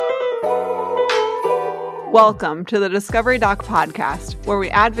Welcome to the Discovery Doc podcast, where we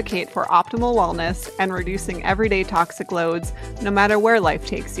advocate for optimal wellness and reducing everyday toxic loads, no matter where life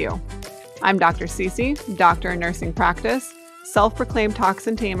takes you. I'm Dr. Cece, doctor in nursing practice, self-proclaimed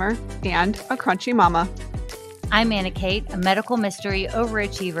toxin tamer, and a crunchy mama. I'm Anna Kate, a medical mystery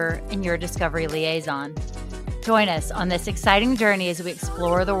overachiever and your discovery liaison. Join us on this exciting journey as we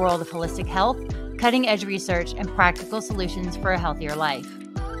explore the world of holistic health, cutting-edge research, and practical solutions for a healthier life.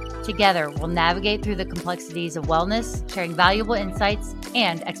 Together, we'll navigate through the complexities of wellness, sharing valuable insights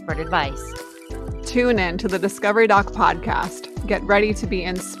and expert advice. Tune in to the Discovery Doc podcast. Get ready to be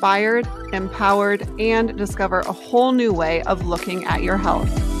inspired, empowered, and discover a whole new way of looking at your health.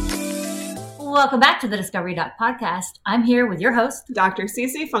 Welcome back to the Discovery Doc podcast. I'm here with your host, Dr.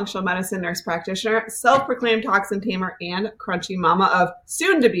 Cece, functional medicine nurse practitioner, self-proclaimed toxin tamer, and crunchy mama of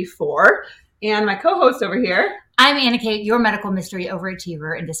soon to be 4. And my co-host over here, I'm Anna Kate, your medical mystery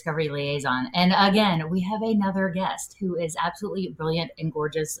overachiever and discovery liaison. And again, we have another guest who is absolutely brilliant and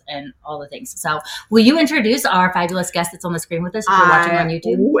gorgeous and all the things. So will you introduce our fabulous guest that's on the screen with us if you're watching on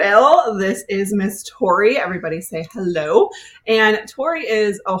YouTube? Well, this is Miss Tori. Everybody say hello. And Tori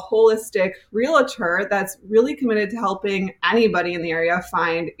is a holistic realtor that's really committed to helping anybody in the area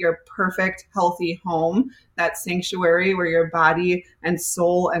find your perfect healthy home, that sanctuary where your body and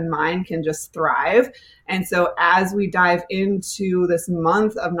soul and mind can just thrive. And so as we dive into this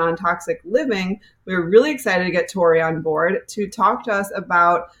month of non-toxic living, we're really excited to get Tori on board to talk to us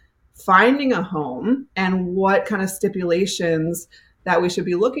about finding a home and what kind of stipulations that we should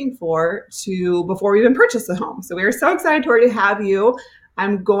be looking for before we even purchase a home. So we are so excited, Tori, to have you.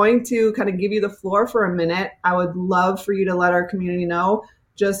 I'm going to kind of give you the floor for a minute. I would love for you to let our community know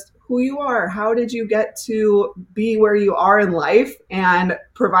just who you are. How did you get to be where you are in life and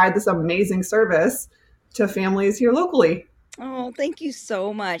provide this amazing service to families here locally? Oh, thank you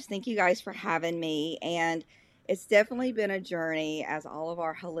so much. Thank you guys for having me. And it's definitely been a journey, as all of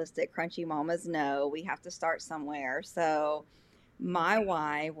our holistic crunchy mamas know. We have to start somewhere. So my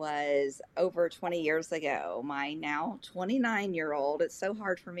why was over 20 years ago. My now 29-year-old, it's so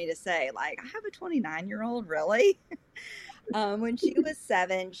hard for me to say, like, I have a 29-year-old, really? When she was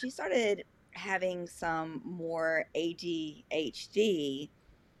 7, she started having some more ADHD,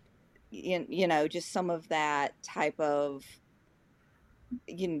 just some of that type of,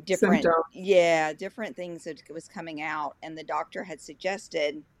 different Symptom. different things that was coming out, and the doctor had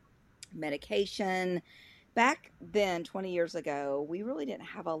suggested medication. Back then, 20 years ago, we really didn't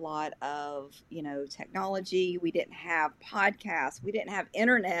have a lot of technology. We didn't have podcasts, we didn't have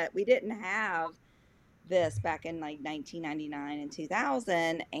internet, we didn't have this back in like 1999 and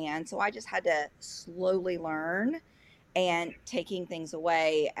 2000. And so I just had to slowly learn and taking things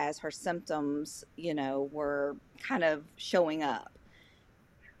away as her symptoms were kind of showing up.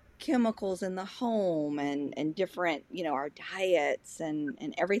 Chemicals in the home and different, our diets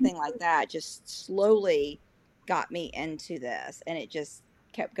and everything like that just slowly got me into this. And it just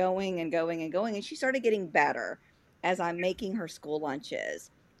kept going and going and going. And she started getting better as I'm making her school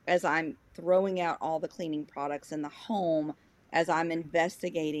lunches, as I'm throwing out all the cleaning products in the home, as I'm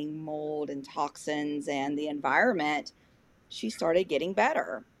investigating mold and toxins and the environment. She started getting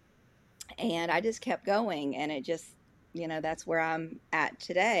better. And I just kept going. And it just, that's where I'm at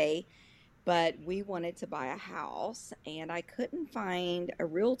today. But we wanted to buy a house, and I couldn't find a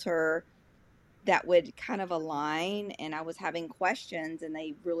realtor that would kind of align. And I was having questions, and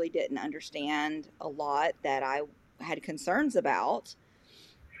they really didn't understand a lot that I had concerns about.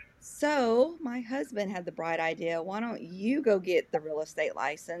 So my husband had the bright idea, why don't you go get the real estate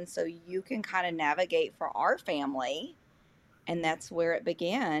license so you can kind of navigate for our family? And that's where it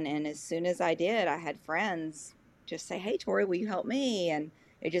began. And as soon as I did, I had friends just say, hey, Tori, will you help me? And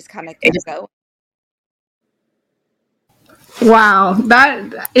it just kind of kept going. Wow,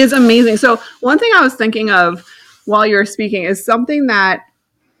 that is amazing. So one thing I was thinking of while you were speaking is something that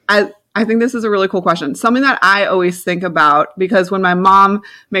I think this is a really cool question. Something that I always think about, because when my mom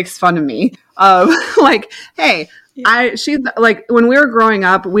makes fun of me of like, hey, she like when we were growing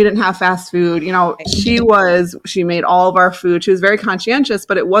up, we didn't have fast food. She made all of our food. She was very conscientious,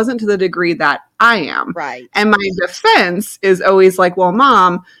 but it wasn't to the degree that I am. Right. And my defense is always like, well,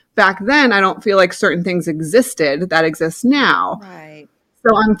 Mom, back then, I don't feel like certain things existed that exist now. Right.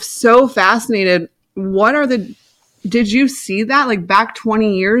 So I'm so fascinated. Did you see that like back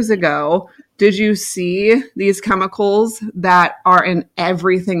 20 years ago? Did you see these chemicals that are in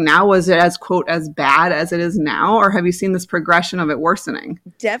everything now? Was it as bad as it is now? Or have you seen this progression of it worsening?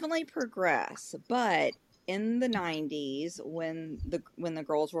 Definitely progress. But in the 90s, when the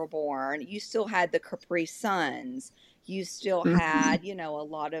girls were born, you still had the Capri Suns. You still had, a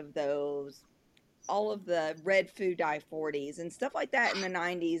lot of those all of the red food dye 40s and stuff like that in the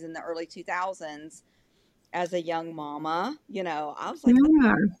 90s and the early 2000s. As a young mama, I was like,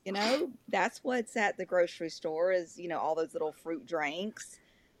 oh, Yeah. that's what's at the grocery store is, all those little fruit drinks,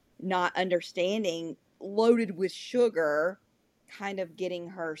 not understanding, loaded with sugar, kind of getting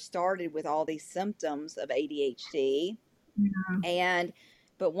her started with all these symptoms of ADHD. And,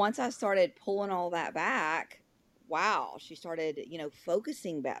 but once I started pulling all that back, wow, she started,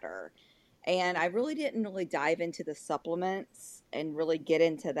 focusing better. And I really didn't really dive into the supplements and really get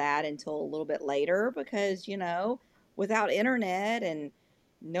into that until a little bit later because, without internet and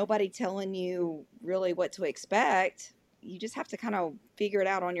nobody telling you really what to expect, you just have to kind of figure it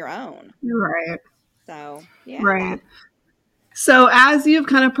out on your own. Right. So, yeah. Right. So as you've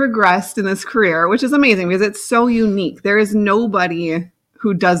kind of progressed in this career, which is amazing because it's so unique, there is nobody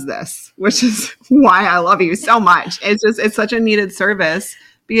who does this, which is why I love you so much. It's such a needed service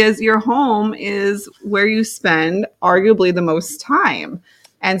because your home is where you spend arguably the most time.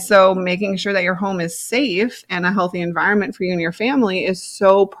 And so making sure that your home is safe and a healthy environment for you and your family is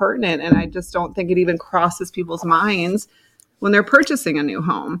so pertinent. And I just don't think it even crosses people's minds when they're purchasing a new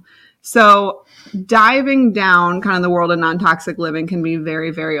home. So diving down kind of the world of non-toxic living can be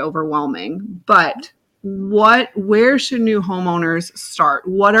very, very overwhelming. But where should new homeowners start?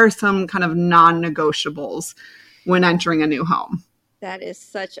 What are some kind of non-negotiables when entering a new home? That is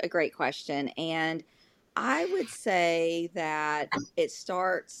such a great question. And I would say that it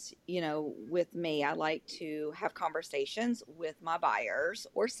starts, with me. I like to have conversations with my buyers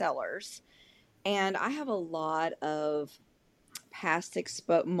or sellers. And I have a lot of past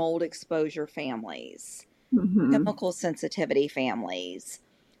mold exposure families, Mm-hmm. chemical sensitivity families,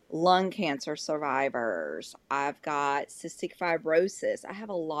 lung cancer survivors. I've got cystic fibrosis. I have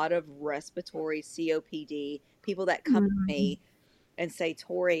a lot of respiratory COPD people that come to Mm-hmm. me and say,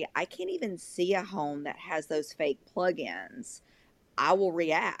 Tori, I can't even see a home that has those fake plugins. I will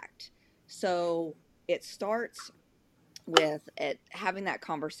react. So it starts with having that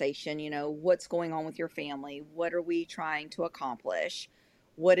conversation, what's going on with your family? What are we trying to accomplish?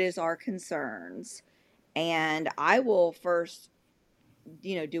 What is our concerns? And I will first,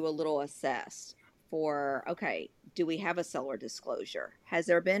 do a little assess for, okay, do we have a seller disclosure? Has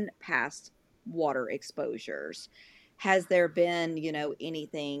there been past water exposures? Has there been,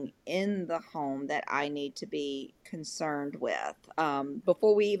 anything in the home that I need to be concerned with?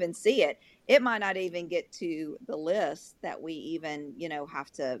 Before we even see it, it might not even get to the list that we even,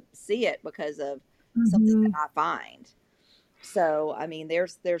 have to see it because of something that Mm-hmm. I find. So, I mean,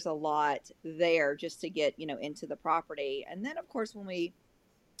 there's a lot there just to get, into the property. And then of course, when we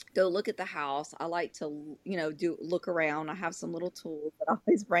go look at the house, I like to, do look around. I have some little tools that I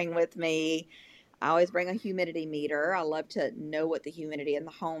always bring with me. I always bring a humidity meter. I love to know what the humidity in the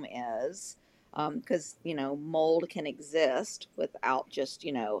home is because, mold can exist without just,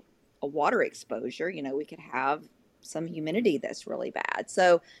 a water exposure. We could have some humidity that's really bad.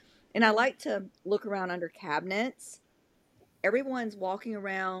 So, and I like to look around under cabinets. Everyone's walking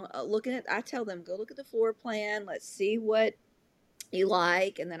around looking at, I tell them, go look at the floor plan. Let's see what you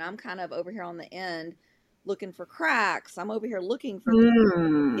like. And then I'm kind of over here on the end looking for cracks. I'm over here looking for things.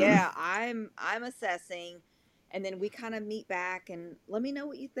 Mm. Yeah, I'm assessing. And then we kind of meet back and let me know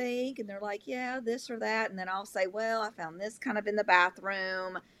what you think. And they're like, yeah, this or that. And then I'll say, well, I found this kind of in the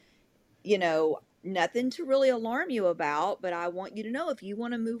bathroom, nothing to really alarm you about, but I want you to know if you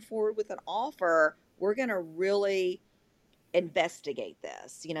want to move forward with an offer, we're going to really investigate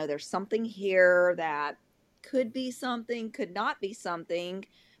this. There's something here that could be something, could not be something,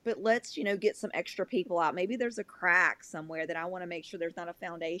 but let's, get some extra people out. Maybe there's a crack somewhere that I want to make sure there's not a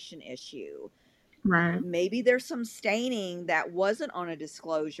foundation issue. Right. Maybe there's some staining that wasn't on a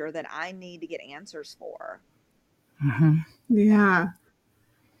disclosure that I need to get answers for. Mm-hmm. Yeah.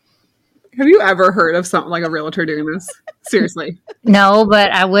 Have you ever heard of something like a realtor doing this? Seriously. No,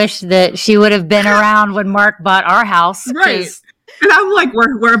 but I wish that she would have been around when Mark bought our house Right. because, And I'm like,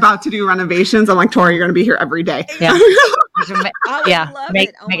 we're about to do renovations. I'm like, Tori, you're going to be here every day. yeah, I would yeah, love make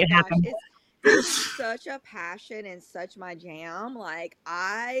it. Oh make my it gosh. happen. This is such a passion and such my jam. Like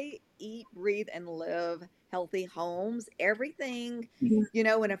I eat, breathe, and live healthy homes. Everything, and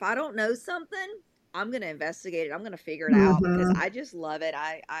if I don't know something, I'm gonna investigate it. I'm gonna figure it out because Mm-hmm. I just love it.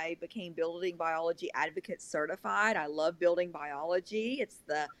 I became building biology advocate certified. I love building biology. It's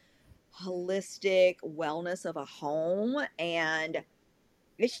the holistic wellness of a home and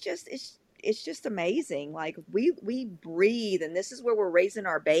it's just amazing. Like we breathe and this is where we're raising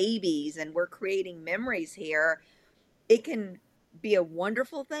our babies and we're creating memories here. It can be a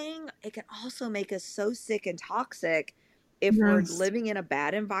wonderful thing. It can also make us so sick and toxic if we're Yes. living in a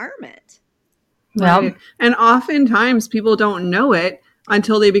bad environment. Right. Yep. And oftentimes people don't know it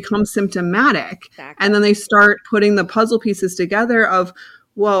until they become symptomatic. Exactly. And then they start putting the puzzle pieces together of,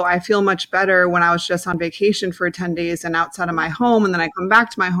 whoa, I feel much better when I was just on vacation for 10 days and outside of my home. And then I come back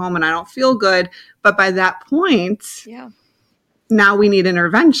to my home and I don't feel good. But by that point, Yeah. now we need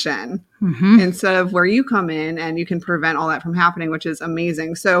intervention Mm-hmm. instead of where you come in and you can prevent all that from happening, which is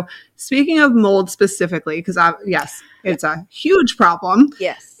amazing. So speaking of mold specifically, because yes, it's a huge problem.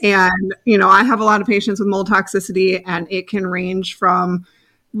 Yes. And, I have a lot of patients with mold toxicity, and it can range from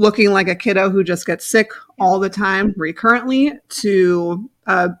looking like a kiddo who just gets sick all the time recurrently to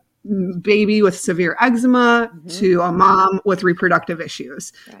a baby with severe eczema to a mom with reproductive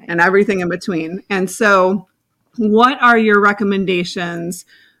issues and everything in between. And so what are your recommendations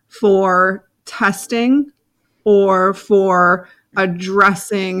for testing or for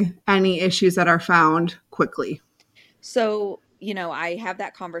addressing any issues that are found quickly? So, I have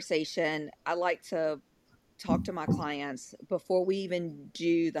that conversation. I like to talk to my clients before we even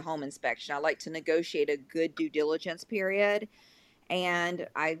do the home inspection. I like to negotiate a good due diligence period. And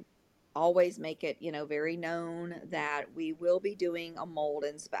I always make it, very known that we will be doing a mold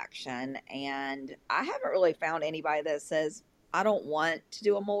inspection. And I haven't really found anybody that says, I don't want to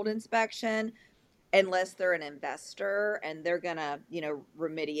do a mold inspection unless they're an investor and they're going to,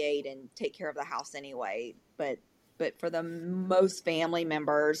 remediate and take care of the house anyway. But for the most family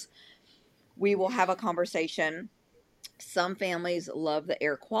members, we will have a conversation. Some families love the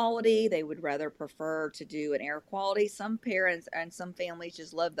air quality. They would rather prefer to do an air quality. Some parents and some families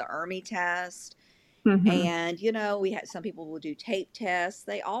just love the ERMI test. Mm-hmm. And, we had some people will do tape tests.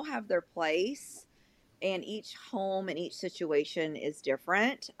 They all have their place, and each home and each situation is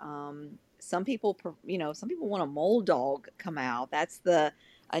different. Some people, some people want a mold dog come out. That's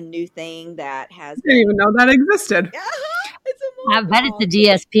a new thing that has I didn't even know that existed. It's a mold I bet dog. it's the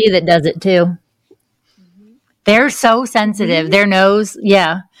DSP that does it too. Mhm. They're so sensitive. Really? Their nose,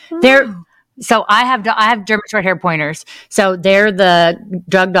 yeah. They're so I have German short hair pointers. So they're the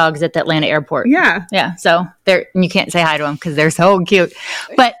drug dogs at the Atlanta airport. Yeah. Yeah. So you can't say hi to them because they're so cute.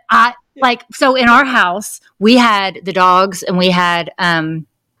 But so in our house, we had the dogs and we had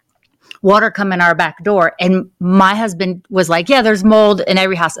water come in our back door. And my husband was like, yeah, there's mold in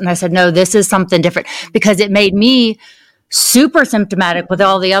every house. And I said, no, this is something different, because it made me super symptomatic with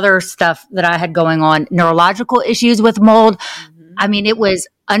all the other stuff that I had going on, neurological issues with mold. Mhm. I mean, it was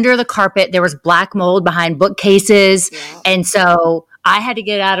under the carpet. There was black mold behind bookcases. Yeah. And so I had to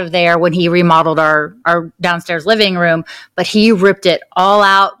get out of there when he remodeled our downstairs living room, but he ripped it all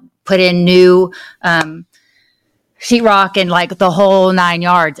out, put in new sheetrock and like the whole 9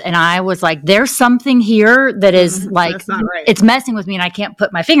 yards. And I was like, there's something here that is like, That's not right. it's messing with me and I can't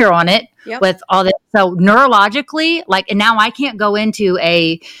put my finger on it with all this. So neurologically, and now I can't go into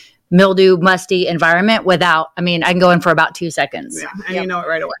a mildew, musty environment without, I can go in for about 2 seconds. Yeah, and you know it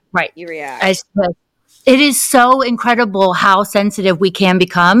right away. Right. You react. It is so incredible how sensitive we can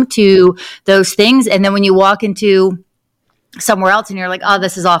become to those things. And then when you walk into somewhere else and you're like, oh,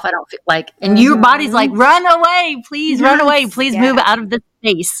 this is off, I don't feel like, and your body's like, run away, please run away, please move out of this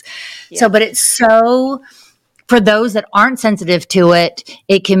space. So, but it's so, for those that aren't sensitive to it,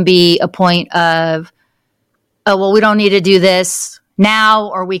 it can be a point of, oh, well, we don't need to do this now,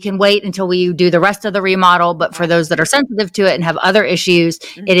 or we can wait until we do the rest of the remodel. But for those that are sensitive to it and have other issues,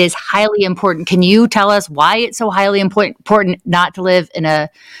 it is highly important. Can you tell us why it's so highly important not to live in a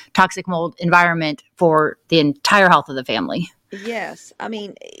toxic mold environment for the entire health of the family? Yes.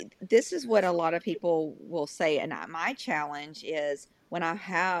 This is what a lot of people will say. And my challenge is when I'll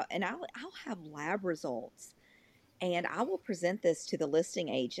have lab results and I will present this to the listing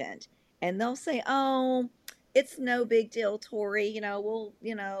agent and they'll say, oh, it's no big deal, Tori.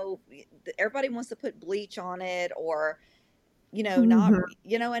 Everybody wants to put bleach on it or, not,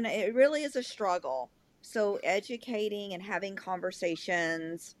 and it really is a struggle. So educating and having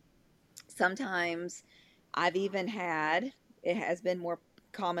conversations, sometimes I've even had, it has been more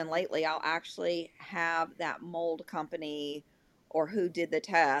common lately, I'll actually have that mold company or who did the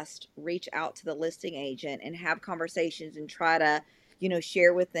test reach out to the listing agent and have conversations and try to,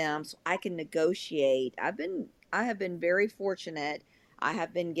 share with them so I can negotiate. I have been very fortunate. I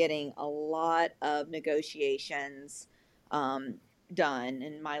have been getting a lot of negotiations done.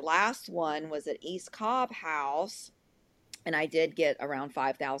 And my last one was at East Cobb House. And I did get around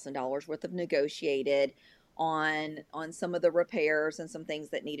 $5,000 worth of negotiated on some of the repairs and some things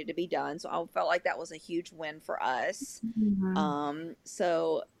that needed to be done. So I felt like that was a huge win for us.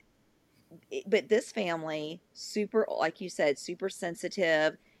 But this family, super, like you said, super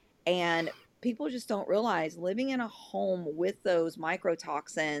sensitive, and people just don't realize living in a home with those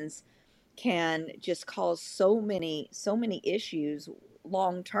microtoxins, can just cause so many issues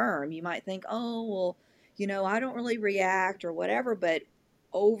long term. You might think, oh, well, I don't really react or whatever, but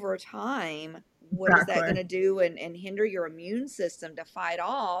over time, what is that going Exactly. to do and hinder your immune system to fight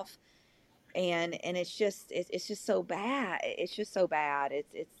off? And it's just so bad. It's just so bad.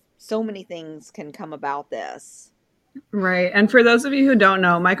 It's so many things can come about this. Right. And for those of you who don't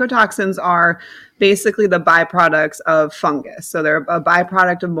know, mycotoxins are basically the byproducts of fungus. So they're a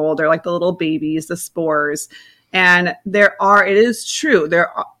byproduct of mold. They're like the little babies, the spores. And it is true,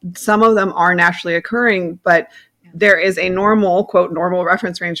 some of them are naturally occurring, but there is a normal, quote, normal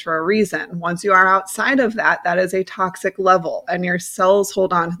reference range for a reason. Once you are outside of that, that is a toxic level, and your cells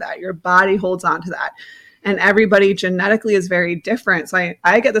hold on to that. Your body holds on to that. And everybody genetically is very different. So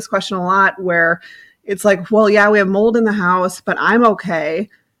I get this question a lot where it's like, well, yeah, we have mold in the house, but I'm okay.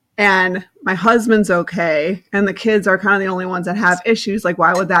 And my husband's okay. And the kids are kind of the only ones that have issues. Like,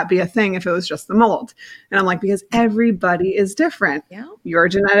 why would that be a thing if it was just the mold? And I'm like, because everybody is different. Yeah. Your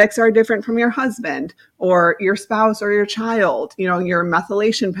genetics are different from your husband or your spouse or your child. Your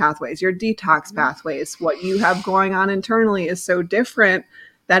methylation pathways, your detox pathways, what you have going on internally is so different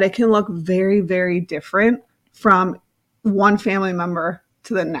that it can look very, very different from one family member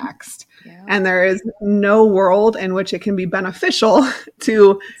to the next. Yeah. And there is no world in which it can be beneficial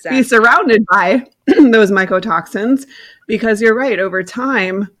to be surrounded by those mycotoxins, because you're right, over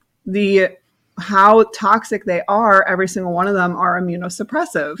time, how toxic they are, every single one of them are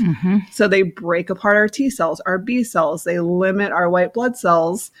immunosuppressive. Mm-hmm. So they break apart our T cells, our B cells, they limit our white blood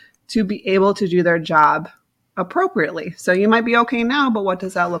cells to be able to do their job appropriately. So you might be okay now, but what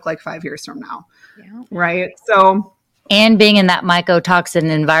does that look like 5 years from now? Yeah. Right? So and being in that mycotoxin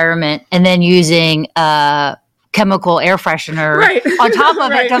environment and then using chemical air freshener on top of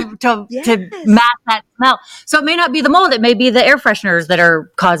Right. it to Yes. mask that smell. So it may not be the mold, it may be the air fresheners that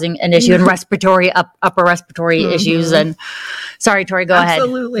are causing an issue and upper respiratory issues. And sorry, Tori, go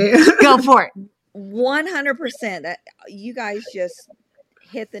Absolutely. ahead. Go for it. 100%. That you guys just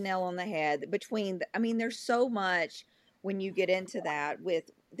hit the nail on the head. There's so much when you get into that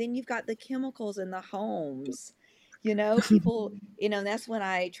then you've got the chemicals in the homes. People, and that's when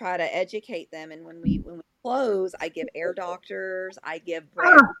I try to educate them. And when we close, I give air doctors, I give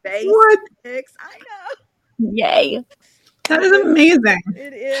brand basics. I know. Yay. That is amazing.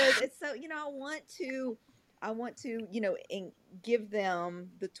 It is. It's so, I want to, give them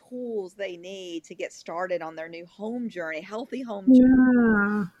the tools they need to get started on their new home journey, healthy home journey.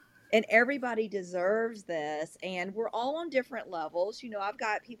 Yeah. And everybody deserves this. And we're all on different levels. I've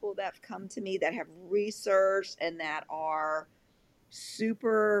got people that have come to me that have researched and that are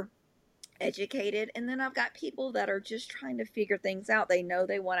super educated. And then I've got people that are just trying to figure things out. They know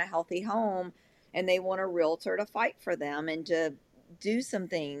they want a healthy home and they want a realtor to fight for them and to do some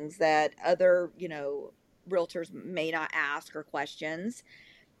things that other, realtors may not ask or questions.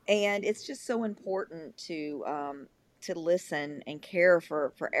 And it's just so important to listen and care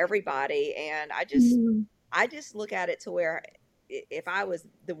for everybody. And I just look at it to where if I was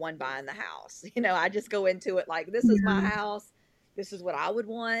the one buying the house, I just go into it like, this is my house, this is what I would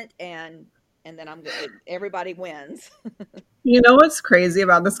want, and then everybody wins. What's crazy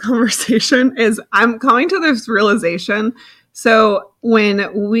about this conversation is I'm coming to this realization. So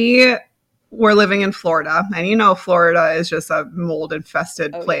when we were living in Florida, and Florida is just a mold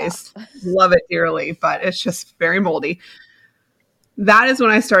infested place. Yeah. Love it dearly, but it's just very moldy. That is when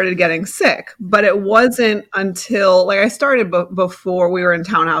I started getting sick. But it wasn't until I started before we were in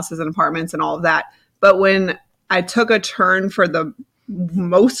townhouses and apartments and all of that. But when I took a turn for the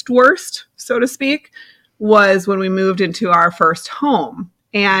most worst, so to speak, was when we moved into our first home.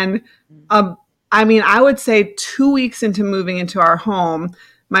 And I would say 2 weeks into moving into our home,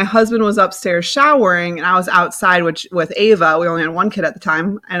 my husband was upstairs showering and I was outside with Ava. We only had one kid at the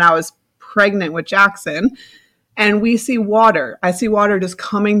time, and I was pregnant with Jackson. And we see water. I see water just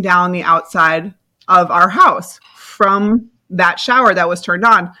coming down the outside of our house from that shower that was turned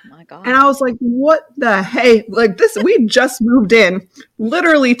on. Oh my God. And I was like, what the hey? Like this, we just moved in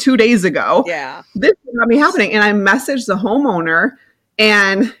literally 2 days ago. Yeah. This should not be happening. And I messaged the homeowner.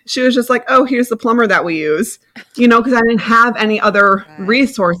 And she was just like, oh, here's the plumber that we use, because I didn't have any other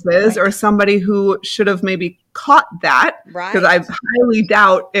resources or somebody who should have maybe caught that. Right. Because I highly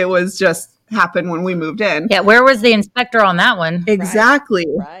doubt it was just happened when we moved in. Yeah. Where was the inspector on that one? Exactly.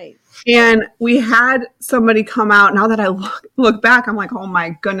 Right. And we had somebody come out. Now that I look back, I'm like, oh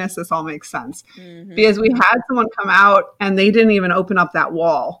my goodness, this all makes sense. Mm-hmm. Because we had someone come out and they didn't even open up that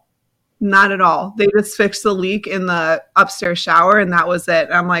wall. Not at all. They just fixed the leak in the upstairs shower and that was it.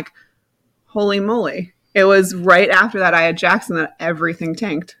 And I'm like, holy moly. It was right after that I had Jackson that everything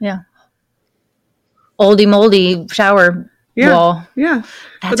tanked. Yeah. oldie moldy shower wall. Yeah.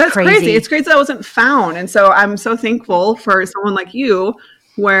 That's, that's crazy. It's crazy that wasn't found. And so I'm so thankful for someone like you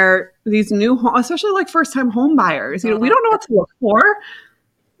where these new, especially like first time home buyers, we don't know what to look for.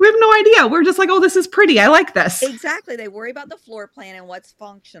 We have no idea. We're just like, oh, this is pretty. I like this. Exactly. They worry about the floor plan and what's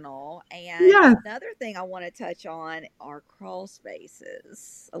functional. And another thing I want to touch on are crawl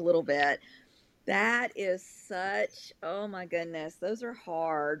spaces a little bit. That is such, oh my goodness, those are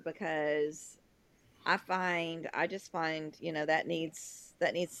hard because I just find, that needs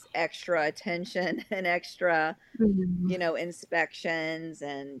extra attention and extra, inspections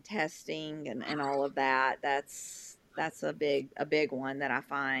and testing and all of that. That's a big one that I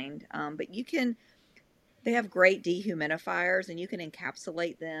find. But they have great dehumidifiers and you can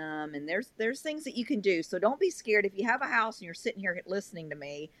encapsulate them, and there's things that you can do. So don't be scared if you have a house and you're sitting here listening to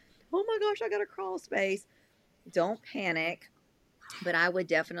me. Oh my gosh, I got a crawl space. Don't panic. But I would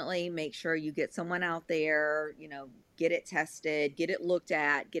definitely make sure you get someone out there, get it tested, get it looked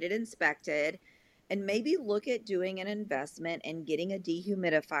at, get it inspected, and maybe look at doing an investment and getting a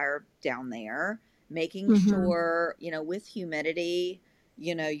dehumidifier down there, making sure, with humidity,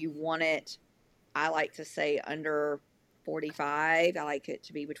 you want it, I like to say under 45. I like it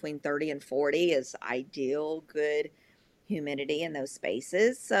to be between 30 and 40 is ideal, good humidity in those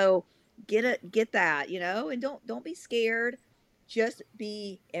spaces. So get that, and don't be scared. Just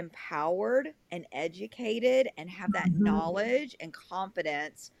be empowered and educated and have that knowledge and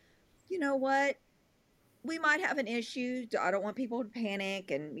confidence. You know what? We might have an issue. I don't want people to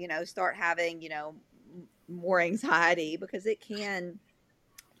panic and, start having, more anxiety, because it can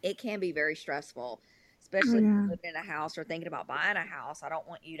be very stressful, especially if you're living in a house or thinking about buying a house. I don't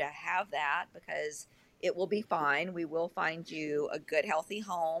want you to have that, because it will be fine. We will find you a good, healthy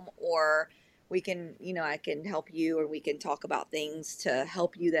home, or we can, I can help you, or we can talk about things to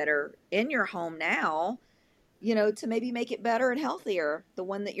help you that are in your home now, to maybe make it better and healthier, the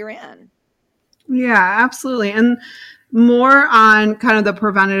one that you're in. Yeah, absolutely. And more on kind of the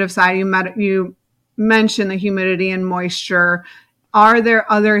preventative side, you mentioned the humidity and moisture. Are there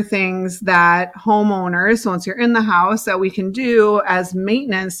other things that homeowners, so once you're in the house, that we can do as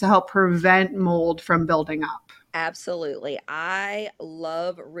maintenance to help prevent mold from building up? Absolutely. I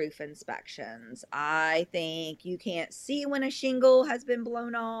love roof inspections. I think you can't see when a shingle has been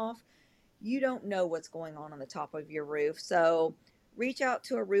blown off. You don't know what's going on the top of your roof. So reach out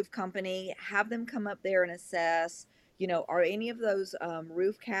to a roof company, have them come up there and assess, are any of those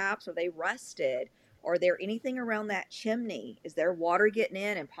roof caps, are they rusted? Are there anything around that chimney? Is there water getting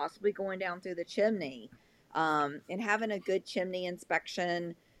in and possibly going down through the chimney? And having a good chimney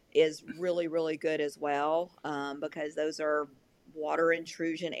inspection is really, really good as well, because those are water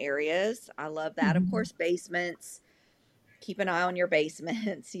intrusion areas. I love that. Of course, basements. Keep an eye on your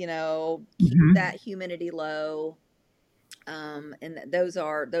basements, keep that humidity low. And those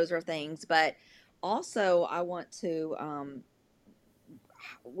are things. But also I want to,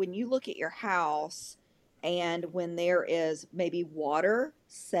 when you look at your house and when there is maybe water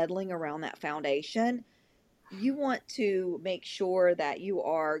settling around that foundation, you want to make sure that you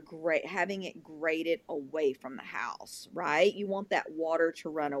are having it graded away from the house, right? You want that water to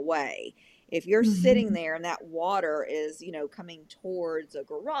run away. If you're sitting there and that water is, coming towards a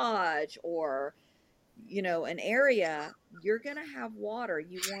garage or, an area, you're going to have water.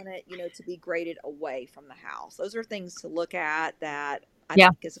 You want it, to be graded away from the house. Those are things to look at that I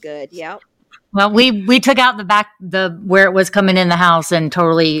think is good. Yep. Well, we took out where it was coming in the house and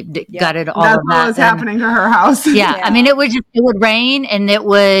totally gutted all That's of that. That's what was happening to her house. Yeah. I mean, it would rain, and it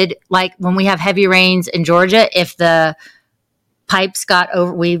would, like when we have heavy rains in Georgia, if the pipes got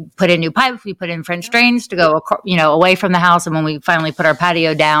over, we put in new pipes, we put in French drains to go, away from the house. And when we finally put our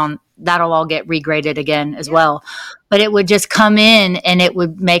patio down, that'll all get regraded again as well. But it would just come in and it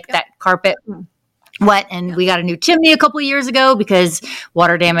would make that carpet wet. And we got a new chimney a couple of years ago because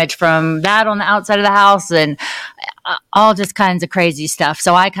water damage from that on the outside of the house, and all just kinds of crazy stuff.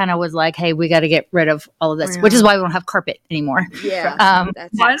 So I kind of was like, hey, we got to get rid of all of this, which is why we don't have carpet anymore. Yeah.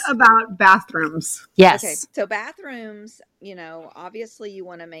 What about bathrooms? Yes. Okay. So bathrooms, obviously you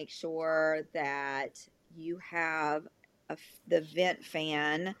want to make sure that you have the vent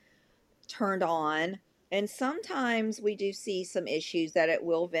fan turned on. And sometimes we do see some issues that it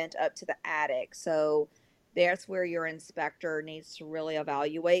will vent up to the attic. So that's where your inspector needs to really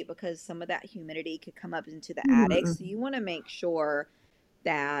evaluate, because some of that humidity could come up into the attic. So you want to make sure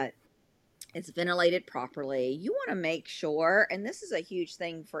that it's ventilated properly. You want to make sure, and this is a huge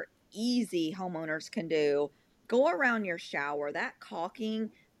thing for easy homeowners can do, go around your shower. That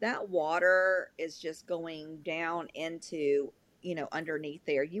caulking, that water is just going down into underneath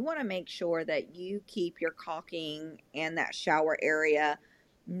there. You want to make sure that you keep your caulking and that shower area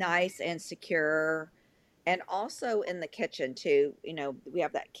nice and secure. And also in the kitchen too, we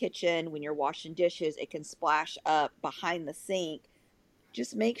have that kitchen when you're washing dishes, it can splash up behind the sink.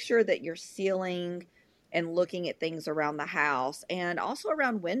 Just make sure that you're sealing and looking at things around the house and also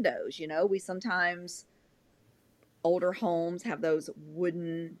around windows. We sometimes, older homes have those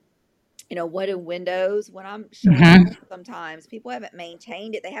wooden windows. When I'm showing sometimes people haven't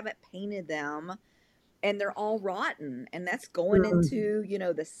maintained it, they haven't painted them, and they're all rotten, and that's going into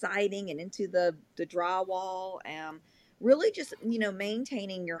the siding and into the drywall. Really just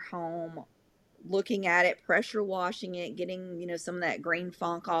maintaining your home, looking at it, pressure washing it, getting some of that green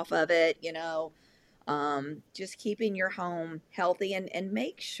funk off of it, just keeping your home healthy. And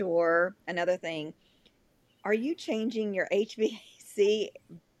make sure, another thing, are you changing your HVAC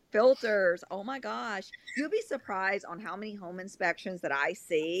filters? Oh my gosh, you'll be surprised on how many home inspections that I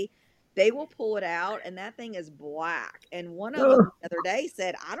see. They will pull it out and that thing is black. And one of them the other day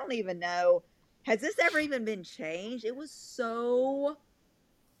said, I don't even know, has this ever even been changed? It was so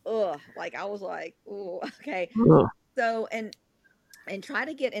like I was like, oh, okay. So and try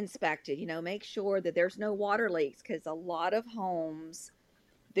to get inspected, make sure that there's no water leaks, because a lot of homes,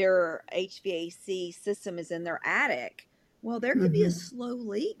 their HVAC system is in their attic. Well, there could be a slow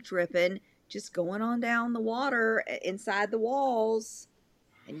leak dripping, just going on down the water inside the walls,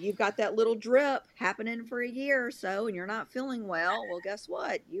 and you've got that little drip happening for a year or so, and you're not feeling well. Well, guess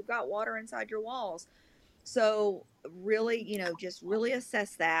what? You've got water inside your walls. So really, just really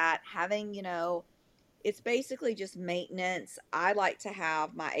assess that. Having, it's basically just maintenance. I like to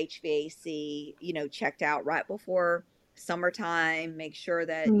have my HVAC, checked out right before summertime, make sure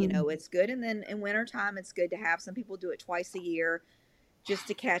that, it's good. And then in wintertime, it's good to have, some people do it twice a year just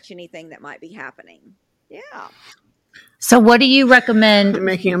to catch anything that might be happening. Yeah. So what do you recommend? I'm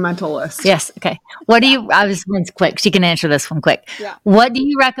making a mental list. Yes. Okay. This one's quick. She can answer this one quick. Yeah. What do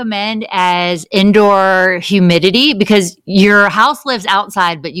you recommend as indoor humidity? Because your house lives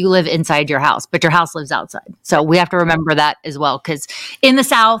outside, but you live inside your house, but your house lives outside. So we have to remember that as well. Because in the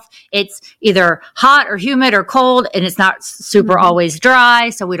South, it's either hot or humid or cold, and it's not super always dry.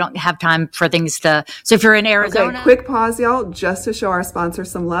 So we don't have time for things so if you're in Arizona. Okay, quick pause, y'all, just to show our sponsor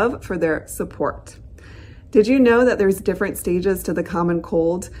some love for their support. Did you know that there's different stages to the common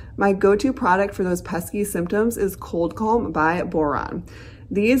cold? My go-to product for those pesky symptoms is Cold Calm by Boron.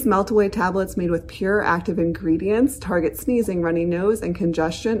 These melt-away tablets made with pure active ingredients target sneezing, runny nose, and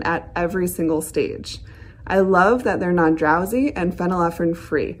congestion at every single stage. I love that they're non-drowsy and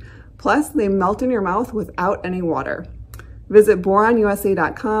phenylephrine-free. Plus, they melt in your mouth without any water. Visit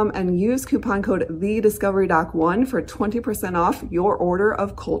boronusa.com and use coupon code THEDiscoveryDoc1 for 20% off your order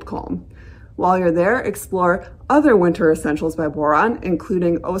of Cold Calm. While you're there, explore other winter essentials by Boron,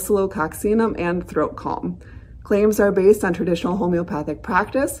 including Oscillococcinum and Throat Calm. Claims are based on traditional homeopathic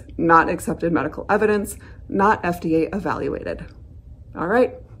practice, not accepted medical evidence, not FDA evaluated. All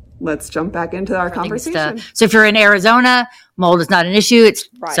right, let's jump back into our conversation. So if you're in Arizona, mold is not an issue. It's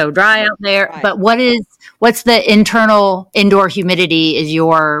so dry out there. Right. But what's the internal indoor humidity is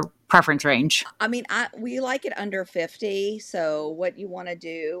your preference range? I mean, we like it under 50. So what you want to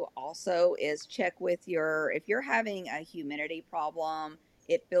do also is check with if you're having a humidity problem,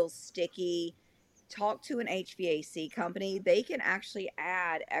 it feels sticky, talk to an HVAC company. They can actually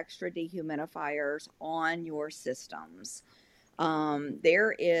add extra dehumidifiers on your systems.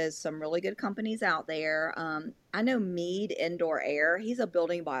 There is some really good companies out there. I know Mead Indoor Air. He's a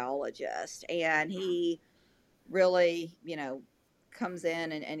building biologist, and he really, comes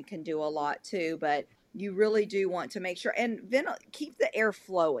in and can do a lot too, but you really do want to make sure and keep the air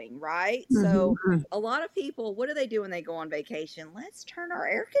flowing, right? So a lot of people, what do they do when they go on vacation? Let's turn our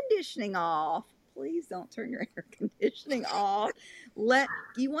air conditioning off. Please don't turn your air conditioning off.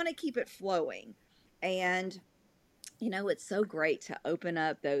 You want to keep it flowing. And it's so great to open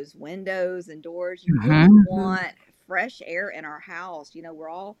up those windows and doors. You really want fresh air in our house. We're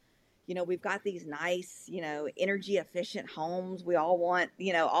all, we've got these nice, energy efficient homes. We all want,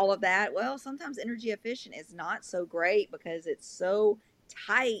 all of that. Well, sometimes energy efficient is not so great because it's so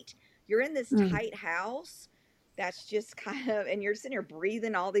tight. You're in this tight house that's just kind of, and you're sitting here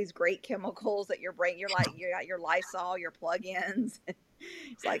breathing all these great chemicals that your brain, you got your Lysol, your plug-ins.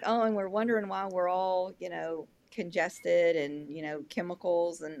 It's like, and we're wondering why we're all, congested and,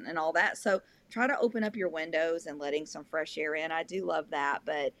 chemicals and all that. So try to open up your windows and letting some fresh air in. I do love that,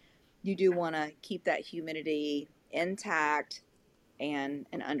 but you do want to keep that humidity intact and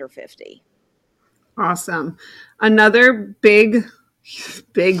under 50. Awesome. Another big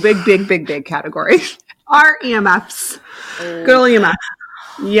category Our EMFs. Oh, Good old EMF.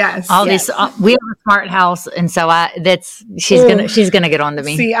 Yes. All yes. these, we have a smart house, and so she's gonna get on to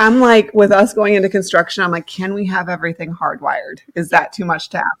me. See, I'm like, with us going into construction, I'm like, can we have everything hardwired? Is that too much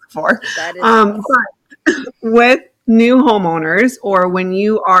to ask for? That is But with new homeowners, or when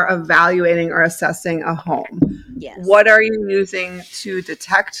you are evaluating or assessing a home, yes. what are you using to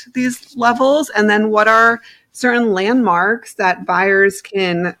detect these levels? And then what are certain landmarks that buyers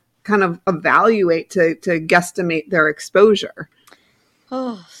can kind of evaluate to guesstimate their exposure?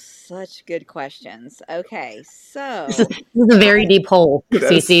 Oh, such good questions. Okay, so This is a very deep hole, It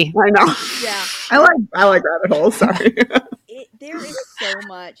is. Cece. I know. yeah, I like rabbit holes. Sorry. there is so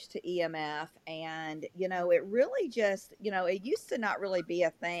much to EMF, and it really just it used to not really be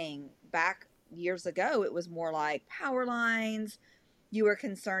a thing back years ago. It was more like power lines you were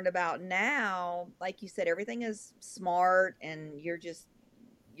concerned about. Now, like you said, everything is smart, and you're just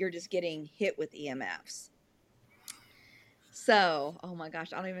getting hit with EMFs. So, oh my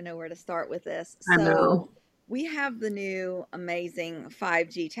gosh, I don't even know where to start with this. I know. We have the new amazing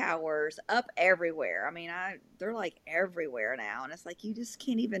 5G towers up everywhere. I mean, they're like everywhere now, and it's like you just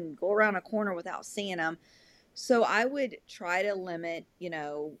can't even go around a corner without seeing them. So I would try to limit,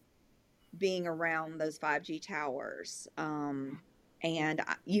 being around those 5G towers. And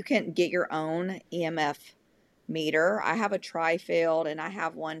you can get your own EMF meter. I have a tri-field, and I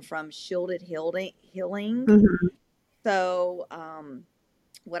have one from Shielded Healing. Mhm. So,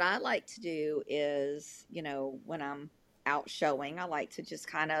 what I like to do is, when I'm out showing, I like to just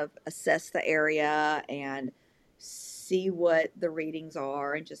kind of assess the area and see what the readings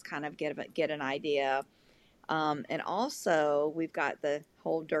are, and just kind of get an idea. And also, we've got the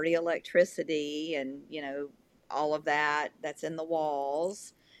whole dirty electricity, and all of that's in the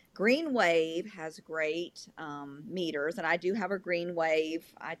walls. Green Wave has great meters, and I do have a Green Wave.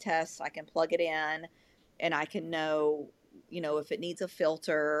 I can plug it in, and I can know, if it needs a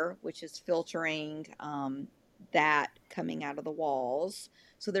filter, which is filtering that coming out of the walls.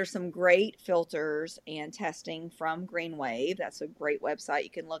 So there's some great filters and testing from Green Wave. That's a great website. You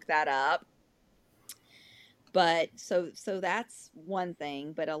can look that up. But so that's one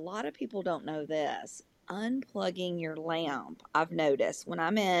thing. But a lot of people don't know this. Unplugging your lamp, I've noticed when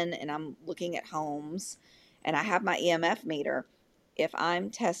I'm in and I'm looking at homes and I have my EMF meter, if I'm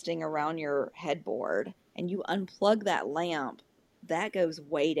testing around your headboard and you unplug that lamp, that goes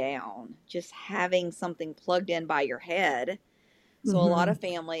way down. Just having something plugged in by your head. So a lot of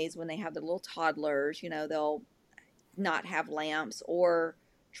families, when they have the little toddlers, they'll not have lamps, or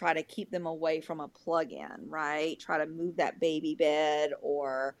try to keep them away from a plug-in, right? Try to move that baby bed,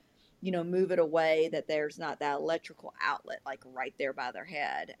 or move it away that there's not that electrical outlet like right there by their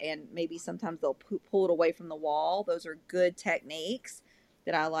head. And maybe sometimes they'll pull it away from the wall. Those are good techniques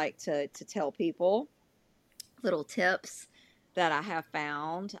that I like to tell people, little tips that I have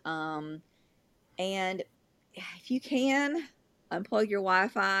found. And if you can, unplug your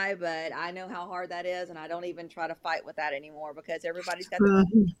Wi-Fi, but I know how hard that is, and I don't even try to fight with that anymore, because everybody's got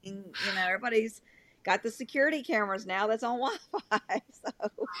everybody's got the security cameras now that's on Wi-Fi. So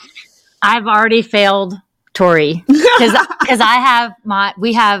I've already failed Tori because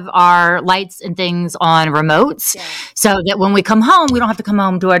we have our lights and things on remotes, so that when we come home, we don't have to come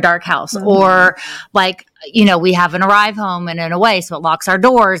home to a dark house, or like we have an arrive home and an away, so it locks our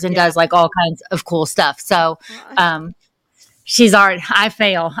doors and does like all kinds of cool stuff. So she's already. I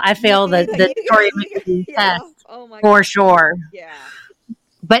fail the Tori test for sure. Yeah.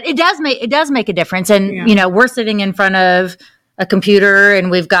 But it does make a difference, and we're sitting in front of a computer, and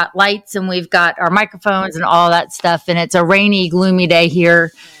we've got lights, and we've got our microphones and all that stuff, and it's a rainy, gloomy day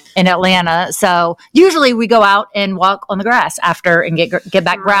here in Atlanta. So usually we go out and walk on the grass after and get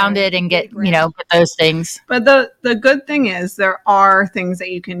back grounded and get those things. But the good thing is there are things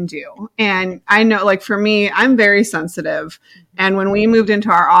that you can do. And I know, like for me, I'm very sensitive. And when we moved into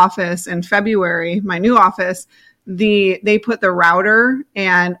our office in February, my new office, they put the router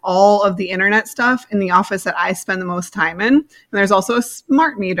and all of the internet stuff in the office that I spend the most time in. And there's also a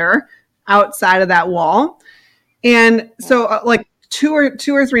smart meter outside of that wall. And so like two or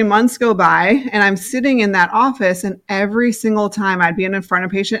 3 months go by, and I'm sitting in that office, and every single time I'd be in front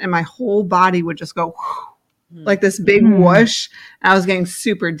of a patient and my whole body would just go like this big whoosh. And I was getting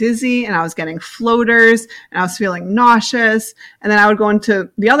super dizzy, and I was getting floaters, and I was feeling nauseous. And then I would go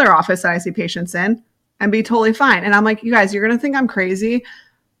into the other office that I see patients in and be totally fine. And I'm like, you guys, you're going to think I'm crazy,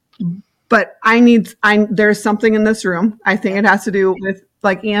 but there's something in this room. I think it has to do with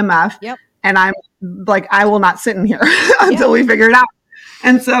like EMF. Yep. And I'm like, I will not sit in here until we figure it out.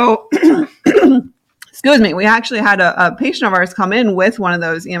 And so, excuse me, we actually had a patient of ours come in with one of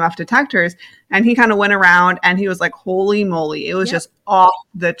those EMF detectors, and he kind of went around and he was like, holy moly, it was just off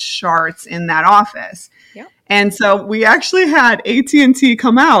the charts in that office. Yep. And so we actually had AT&T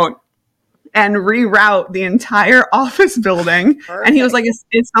come out and reroute the entire office building. Perfect. And he was like,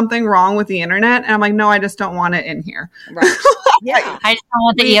 is something wrong with the internet? And I'm like, no, I just don't want it in here. Right. Yeah. I just don't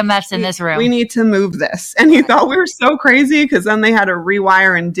want the EMFs in this room. We need to move this. And he thought we were so crazy because then they had to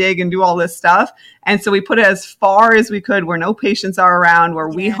rewire and dig and do all this stuff. And so we put it as far as we could where no patients are around, where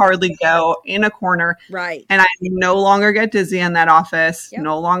we hardly go, in a corner. Right. And I no longer get dizzy in that office,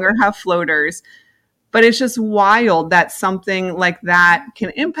 no longer have floaters. But it's just wild that something like that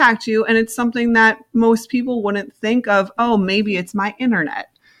can impact you. And it's something that most people wouldn't think of, oh, maybe it's my internet.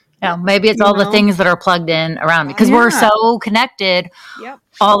 Yeah, maybe it's all the things that are plugged in around me, because we're so connected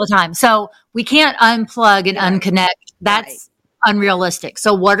all the time. So we can't unplug and unconnect. That's unrealistic.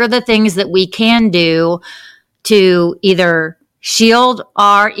 So what are the things that we can do to either shield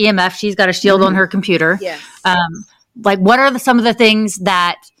our EMF? She's got a shield on her computer. Yes. Like, what are some of the things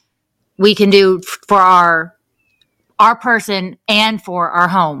that we can do for our person and for our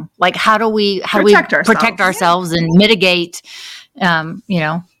home? Like, how do we protect ourselves and mitigate,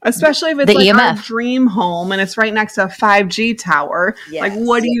 especially if it's like EMF. Our dream home and it's right next to a 5G tower. Yes. Like,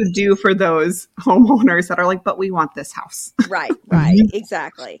 what do you do for those homeowners that are like, but we want this house? Right.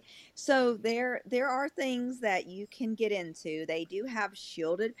 Exactly. So there are things that you can get into. They do have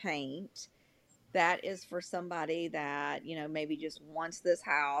shielded paint. That is for somebody that, maybe just wants this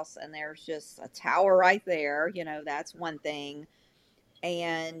house and there's just a tower right there. That's one thing.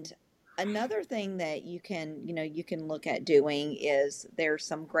 And another thing that you can look at doing is there's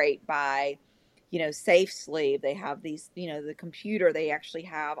some great by, Safe Sleep. They have these, the computer, they actually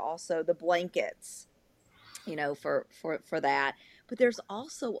have also the blankets, for that. But there's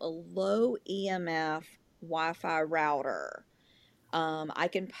also a low EMF Wi-Fi router. I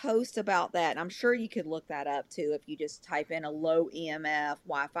can post about that, and I'm sure you could look that up too if you just type in a low EMF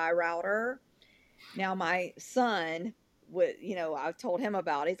Wi-Fi router. Now, my son, I've told him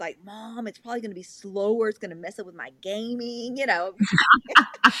about it. He's like, Mom, it's probably going to be slower. It's going to mess up with my gaming, the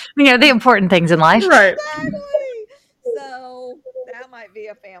important things in life. Right. Exactly. So that might be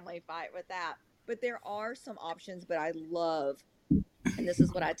a family fight with that. But there are some options, but I love, and this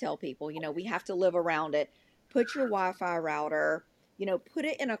is what I tell people, we have to live around it. Put your Wi-Fi router, put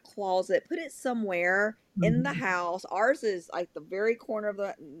it in a closet, put it somewhere in the house. Ours is like the very corner of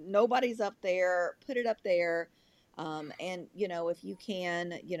nobody's up there. Put it up there. And, if you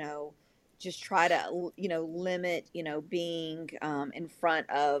can, just try to, limit, being in front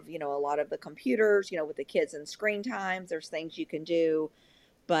of, a lot of the computers, with the kids and screen times. There's things you can do.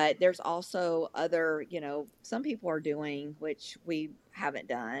 But there's also other, some people are doing, which we haven't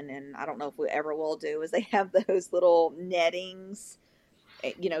done, and I don't know if we ever will do, is they have those little nettings,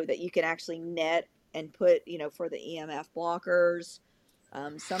 that you can actually net and put, for the EMF blockers.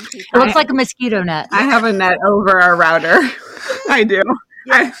 Some people. It looks like a mosquito net. I have a net over our router. I do.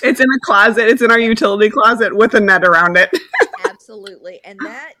 Yes. It's in a closet. It's in our utility closet with a net around it. Absolutely. And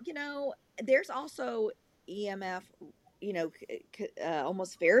that, there's also EMF,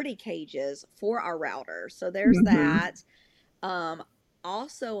 almost Faraday cages for our routers. So there's that.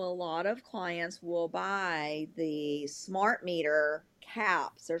 Also, a lot of clients will buy the smart meter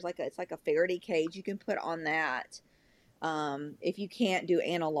caps. There's it's like a Faraday cage you can put on that. If you can't do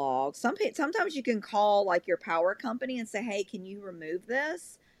analog, sometimes you can call like your power company and say, hey, can you remove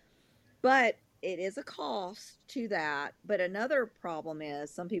this? But it is a cost to that. But another problem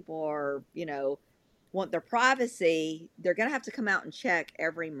is some people are, want their privacy. They're going to have to come out and check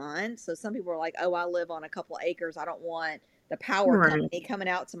every month. So some people are like, oh, I live on a couple of acres. I don't want the power company coming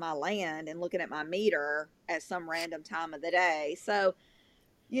out to my land and looking at my meter at some random time of the day. So,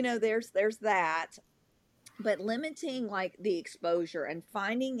 there's that. But limiting like the exposure and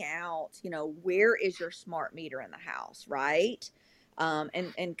finding out, where is your smart meter in the house, right?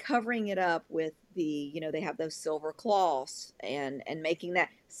 And covering it up with the, they have those silver cloths and making that.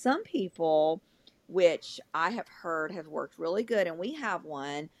 Some people, which I have heard have worked really good, and we have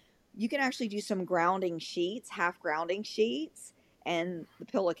one, you can actually do some grounding sheets, half grounding sheets, and the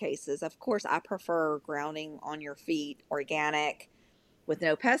pillowcases. Of course, I prefer grounding on your feet, organic, with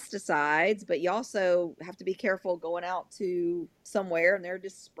no pesticides, but you also have to be careful going out to somewhere and they're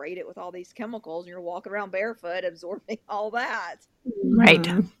just sprayed it with all these chemicals and you're walking around barefoot absorbing all that. Right.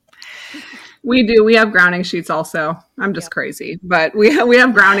 We do. We have grounding sheets also. I'm just crazy, but we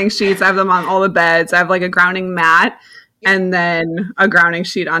have grounding sheets. I have them on all the beds. I have like a grounding mat and then a grounding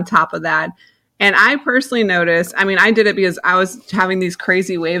sheet on top of that. And I personally noticed, I mean, I did it because I was having these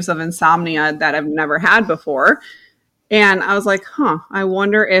crazy waves of insomnia that I've never had before. And I was like, I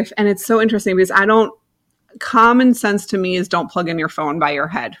wonder if, and it's so interesting because common sense to me is don't plug in your phone by your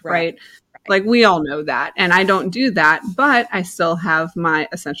head, right? Like we all know that. And I don't do that, but I still have my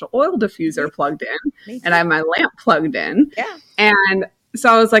essential oil diffuser plugged in and I have my lamp plugged in. Yeah. And so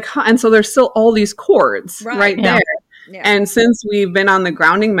I was like, and so there's still all these cords right there. Yeah. And since we've been on the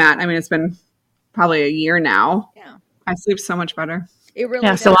grounding mat, I mean, it's been probably a year now. Yeah. I sleep so much better. It really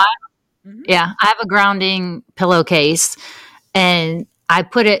does. So I have a grounding pillowcase and I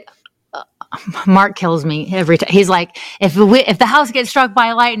put it, Mark kills me every time. He's like, if the house gets struck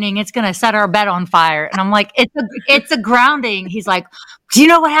by lightning, it's going to set our bed on fire. And I'm like, it's a grounding. He's like, do you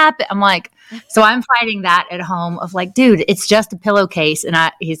know what happened? I'm like, so I'm fighting that at home of like, dude, it's just a pillowcase. And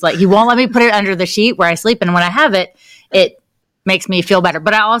he's like, he won't let me put it under the sheet where I sleep. And when I have it, it makes me feel better.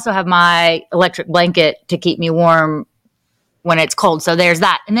 But I also have my electric blanket to keep me warm when it's cold. So there's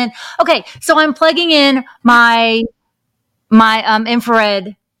that. And then, okay, so I'm plugging in my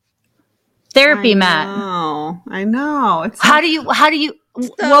infrared therapy mat. I know. It's how do you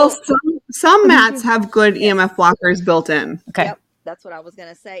some mats have good EMF blockers built in. Okay. Yep, that's what I was going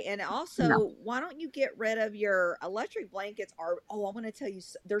to say. And also, why don't you get rid of your electric blankets I want to tell you,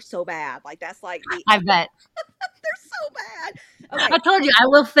 they're so bad. Like that's like I bet. They're so bad. Okay. I told you I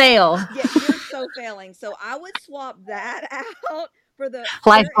will fail. Yeah, you're so failing. So I would swap that out for the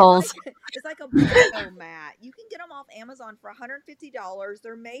life goals. It's like a bio mat. You can get them off Amazon for $150.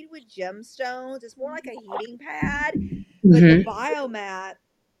 They're made with gemstones. It's more like a heating pad, but the bio mat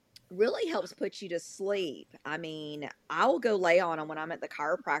really helps put you to sleep. I mean, I will go lay on them when I'm at the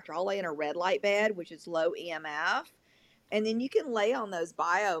chiropractor. I'll lay in a red light bed, which is low EMF. And then you can lay on those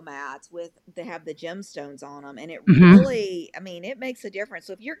bio mats they have the gemstones on them. And it really, I mean, it makes a difference.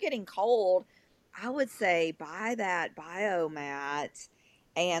 So if you're getting cold, I would say buy that bio mat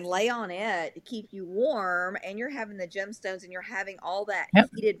and lay on it to keep you warm. And you're having the gemstones and you're having all that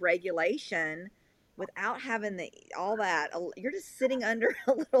heated regulation without having all that. You're just sitting under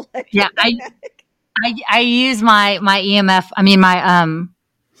a little electromagnetic. I use my EMF, I mean,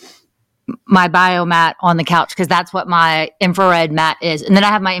 my bio mat on the couch because that's what my infrared mat is. And then I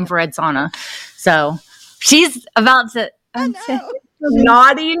have my infrared sauna. So she's about to...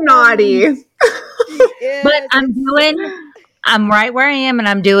 Naughty. But I'm right where I am and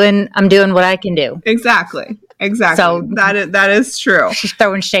I'm doing what I can do. Exactly. So that is true. She's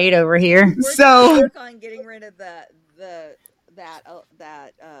throwing shade over here. We're work on getting rid of that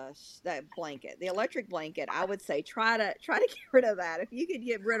blanket, the electric blanket. I would say try to get rid of that. If you could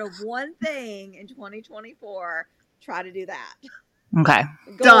get rid of one thing in 2024, try to do that. Okay.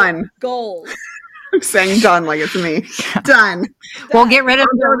 Done. Goals. I'm saying done like it's me. Done. Well, get rid of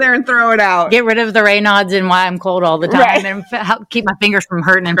go there and throw it out. Get rid of the Raynaud's and why I'm cold all the time and keep my fingers from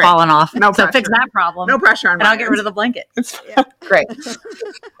hurting and falling off. No pressure. So fix that problem. No pressure on and I'll get rid of the blanket. Great.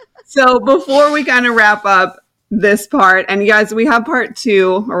 So before we kind of wrap up this part, and you guys, we have part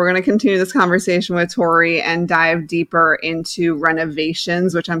 2, or we're going to continue this conversation with Tori and dive deeper into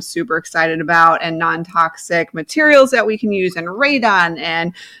renovations, which I'm super excited about, and non-toxic materials that we can use, and radon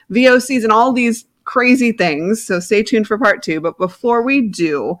and VOCs and all these crazy things. So stay tuned for part 2. But before we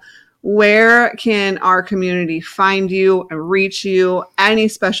do, where can our community find you and reach you? Any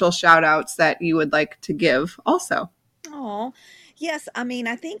special shout outs that you would like to give also? Oh, yes. I mean,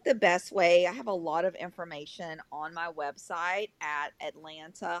 I think the best way, I have a lot of information on my website at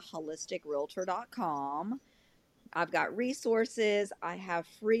atlantaholisticrealtor.com. I've got resources. I have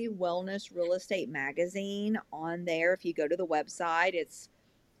free wellness real estate magazine on there. If you go to the website, it's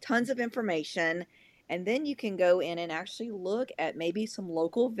tons of information. And then you can go in and actually look at maybe some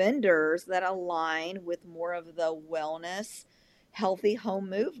local vendors that align with more of the wellness, healthy home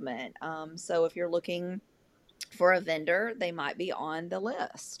movement. So if you're looking for a vendor, they might be on the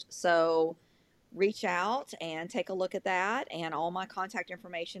list. So reach out and take a look at that. And all my contact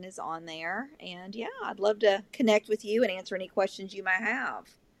information is on there. And yeah, I'd love to connect with you and answer any questions you might have.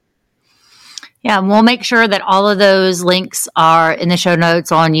 Yeah, and we'll make sure that all of those links are in the show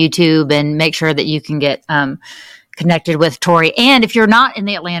notes on YouTube, and make sure that you can get connected with Tori. And if you're not in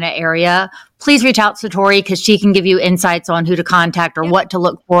the Atlanta area, please reach out to Tori because she can give you insights on who to contact or what to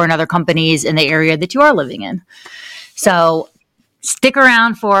look for in other companies in the area that you are living in. So stick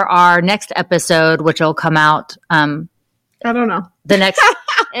around for our next episode, which will come out. I don't know. The next...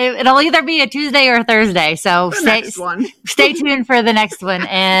 It'll either be a Tuesday or a Thursday. So stay tuned for the next one.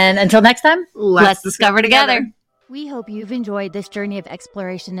 And until next time, let's discover together. We hope you've enjoyed this journey of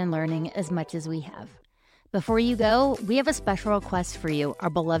exploration and learning as much as we have. Before you go, we have a special request for you, our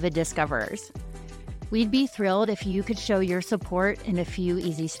beloved discoverers. We'd be thrilled if you could show your support in a few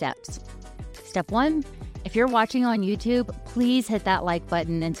easy steps. Step 1, if you're watching on YouTube, please hit that like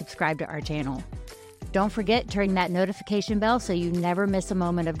button and subscribe to our channel. Don't forget to ring that notification bell so you never miss a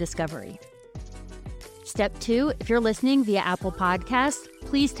moment of discovery. Step 2, if you're listening via Apple Podcasts,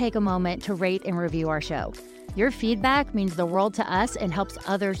 please take a moment to rate and review our show. Your feedback means the world to us and helps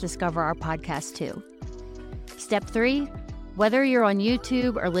others discover our podcast too. Step 3, whether you're on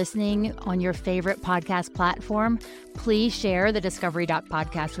YouTube or listening on your favorite podcast platform, please share the Discovery Doc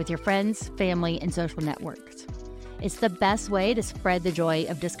podcast with your friends, family, and social networks. It's the best way to spread the joy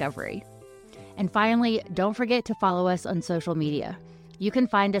of discovery. And finally, don't forget to follow us on social media. You can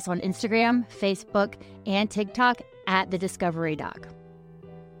find us on Instagram, Facebook, and TikTok at The Discovery Doc.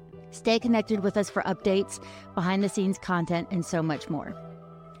 Stay connected with us for updates, behind-the-scenes content, and so much more.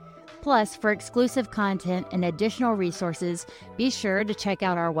 Plus, for exclusive content and additional resources, be sure to check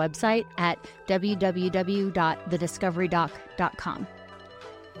out our website at www.thediscoverydoc.com.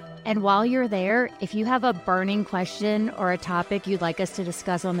 And while you're there, if you have a burning question or a topic you'd like us to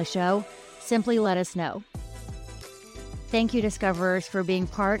discuss on the show, simply let us know. Thank you, Discoverers, for being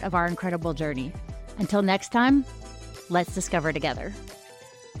part of our incredible journey. Until next time, let's discover together.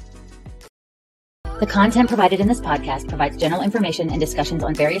 The content provided in this podcast provides general information and discussions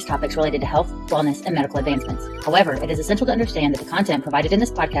on various topics related to health, wellness, and medical advancements. However, it is essential to understand that the content provided in this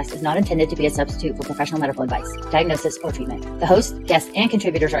podcast is not intended to be a substitute for professional medical advice, diagnosis, or treatment. The hosts, guests, and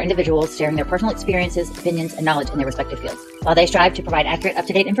contributors are individuals sharing their personal experiences, opinions, and knowledge in their respective fields. While they strive to provide accurate,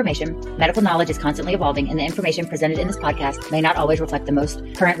 up-to-date information, medical knowledge is constantly evolving, and the information presented in this podcast may not always reflect the most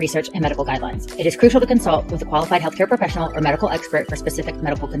current research and medical guidelines. It is crucial to consult with a qualified healthcare professional or medical expert for specific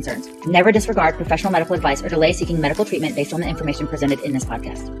medical concerns. Never disregard professional medical advice or delay seeking medical treatment based on the information presented in this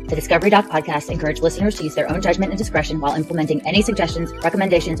podcast. The Discovery Doc podcast encourages listeners to use their own judgment and discretion while implementing any suggestions,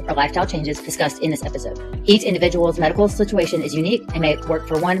 recommendations, or lifestyle changes discussed in this episode. Each individual's medical situation is unique and may work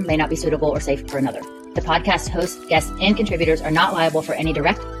for one, may not be suitable or safe for another. The podcast hosts, guests, and contributors are not liable for any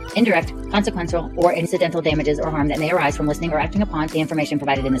direct, indirect, consequential, or incidental damages or harm that may arise from listening or acting upon the information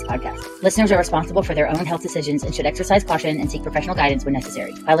provided in this podcast. Listeners are responsible for their own health decisions and should exercise caution and seek professional guidance when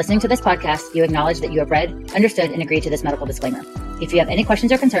necessary. By listening to this podcast, you acknowledge that you have read, understood, and agreed to this medical disclaimer. If you have any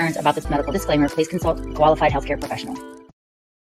questions or concerns about this medical disclaimer, please consult a qualified healthcare professional.